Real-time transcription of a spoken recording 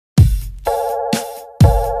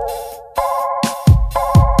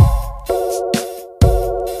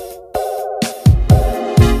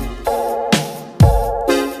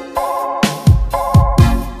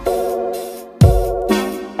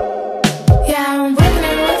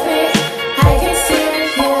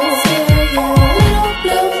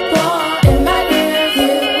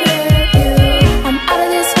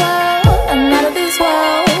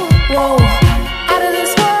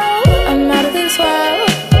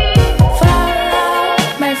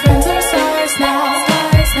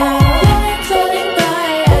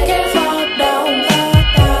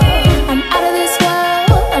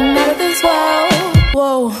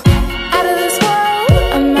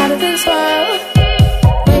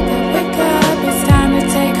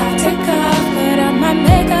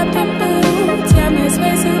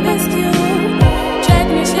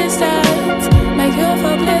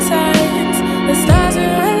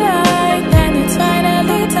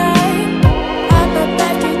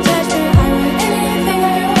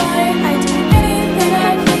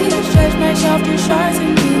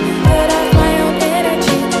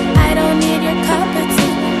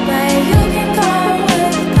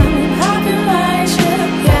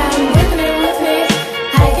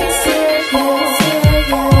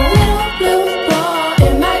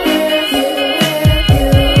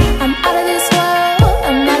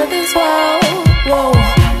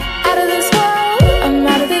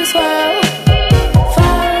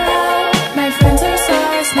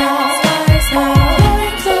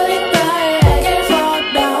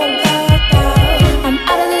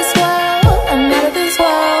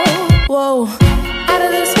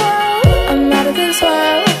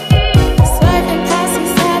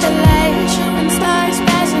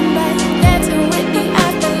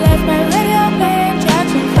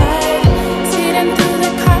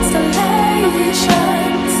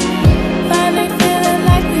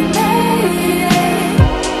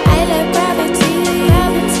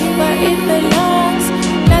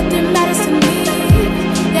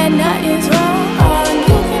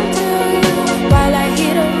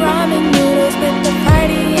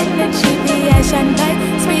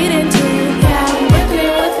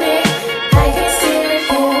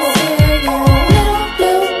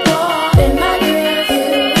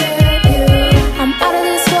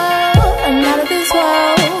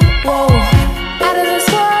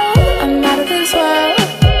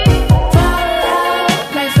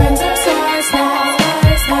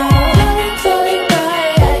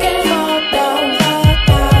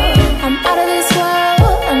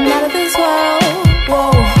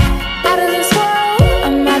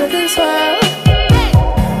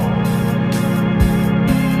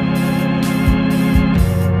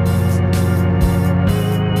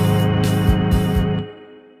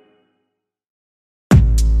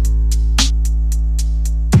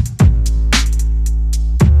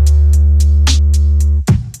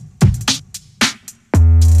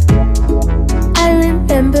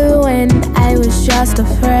just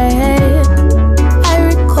afraid. I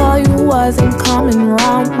recall you wasn't coming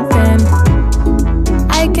round then.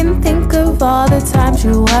 I can think of all the times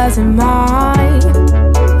you wasn't mine.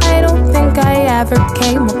 I don't think I ever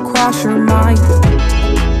came across your mind.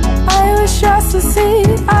 I was just a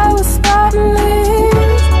seed, I was starting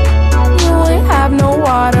leaves. You ain't have no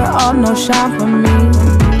water or no shine for me.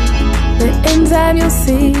 But in time you'll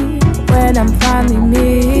see, when I'm finally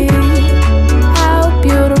me, how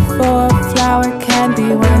beautiful a flower can be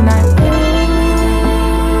when I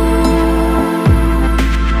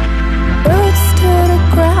roots to the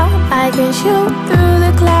ground. I can shoot through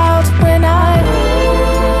the clouds when a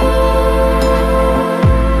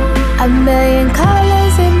million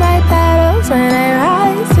colors in my petals when I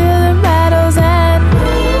rise to the meadows and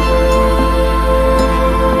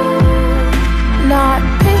not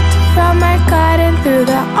picked from my garden through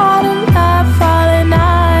the autumn of falling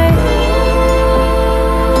night.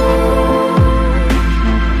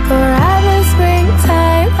 Forever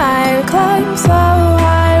springtime, I climb so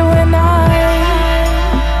high when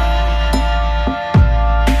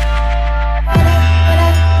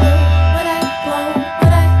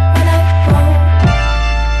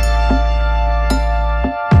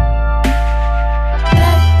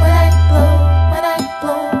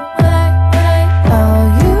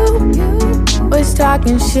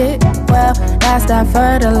talking shit, well, that's that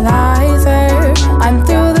fertilizer. I'm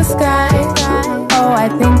through the sky, oh, I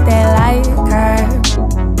think they like her.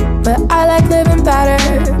 But I like living better,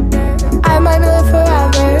 I might live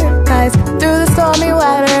forever. Cause through the stormy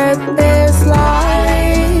weather, there's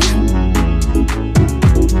life.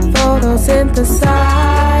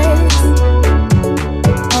 Photosynthesize.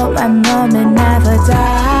 Hope my moment never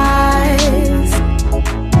dies.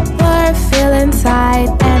 Or feel inside,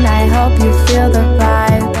 and I hope you feel the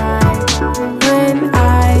vibe when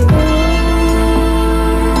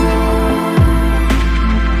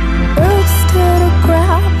roots to the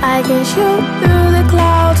ground. I can shoot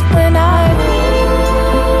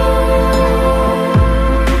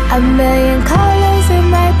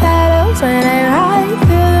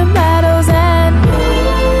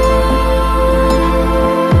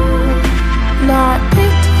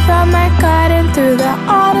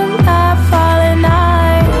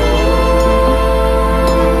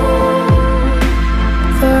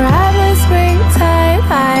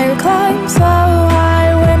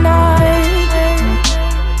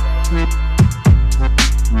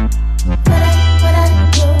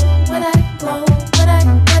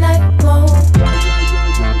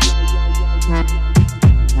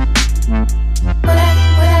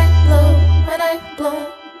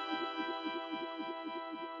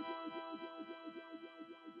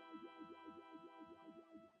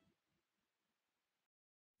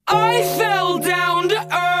I fell down to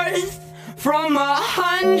earth from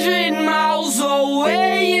 100 miles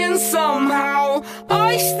away, and somehow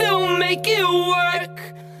I still make it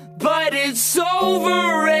work. But it's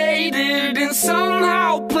overrated and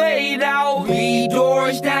somehow played out. 3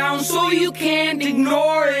 doors down so you can't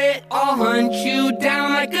ignore it. I'll hunt you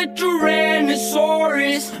down like a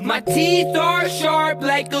Tyrannosaurus. My teeth are sharp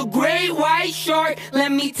like a great white shark.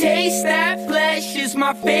 Let me taste that flesh, is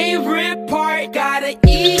my favorite part. Got an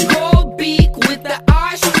eagle beak with the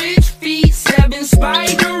ostrich feet. 7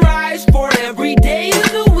 spider eyes for every day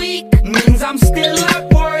of the week. Means I'm still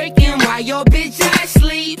at work and while your bitch ass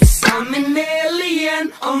sleeps. I'm an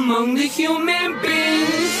alien among the human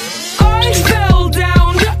beings. I fell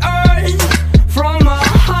down to earth from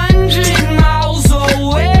 100 miles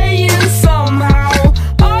away, and somehow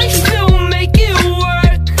I still make it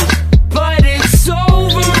work. But it's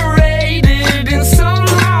overrated and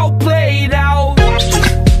somehow played out.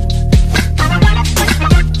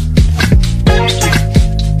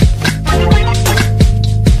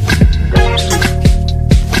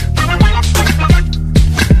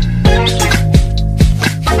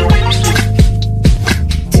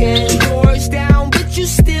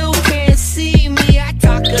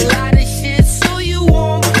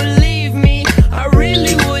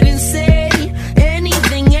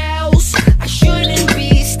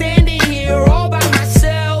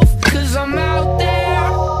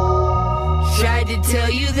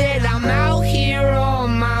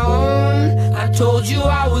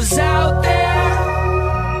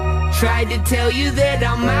 Tried to tell you that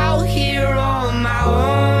I'm out here on my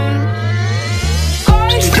own.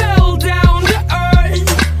 I fell down to earth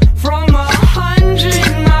from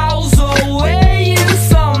 100 miles away, and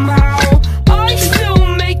somehow I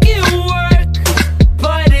still make it work.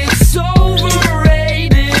 But it's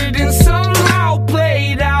overrated and somehow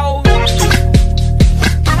played out.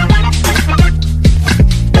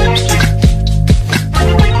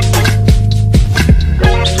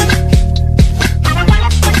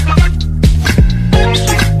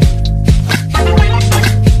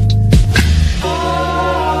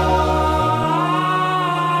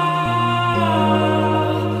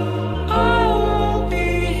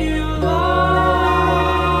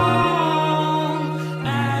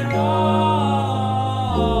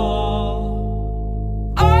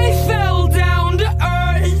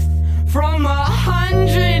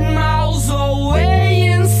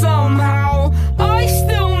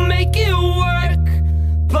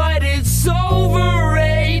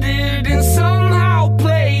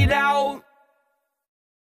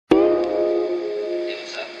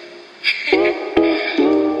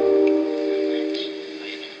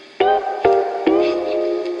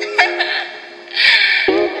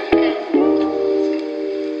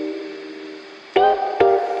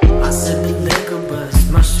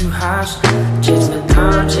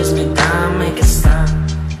 Chase me down, make it stop.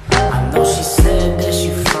 I know she said that she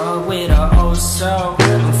fuck with her old soul.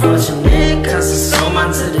 Unfortunate, cause I sold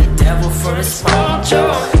mine to the devil for the small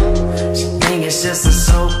joke. She think it's just a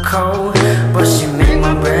so cold, but she make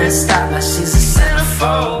my breath stop like she's a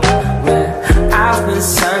centerfold. Well, I've been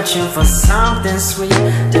searching for something sweet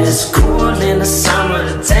that's cool in the summer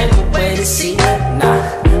to take away the heat. Nah,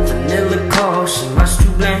 vanilla cold, she much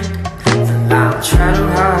too bland. I'm trying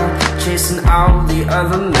hard, chasing all the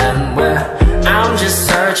other men. Well, I'm just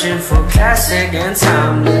searching for classic and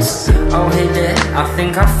timeless. Oh hey there, I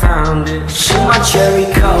think I found it. She my cherry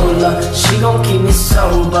cola, she gon' keep me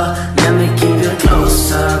sober. Let me keep you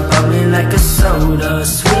closer, bubbly like a soda.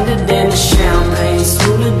 Sweeter than the champagne,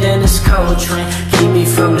 smoother than this Coltrane. Keep me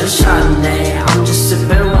from the Chardonnay, I'm just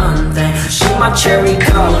sipping one thing. She my cherry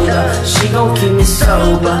cola, she gon' keep me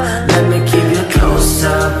sober. Let me keep you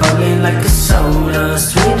closer, bubbly like a soda.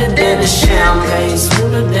 Sweeter than the champagne,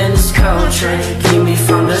 smoother than this Coltrane. Keep me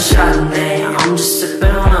from the Chardonnay, I'm just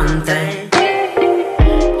sipping one thing.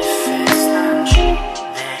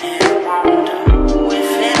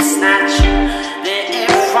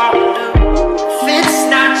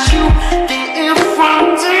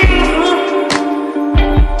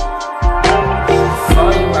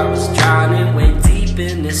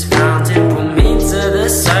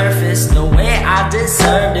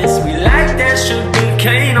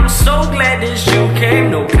 I'm so glad that you came.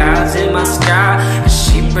 No clouds in my sky, and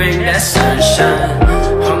she bring that sunshine.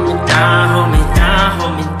 Hold me down, hold me down,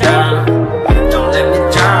 hold me down. Don't let me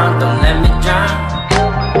drown, don't let me drown.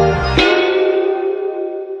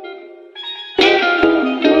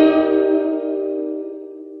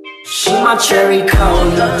 She my cherry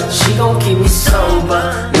cola, she gon' keep me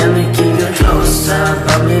sober. Let me keep you close. closer,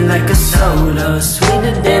 bubbling like a soda,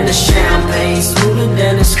 sweeter than the champagne, smoother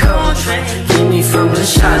than this cold train. Keep me from the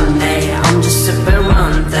Chardonnay, I'm just sipping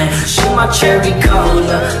one thing. She my cherry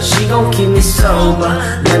cola, she gon' keep me sober.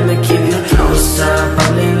 Let me keep you closer,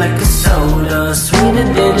 bubbling like a soda, sweeter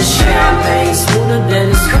than the champagne.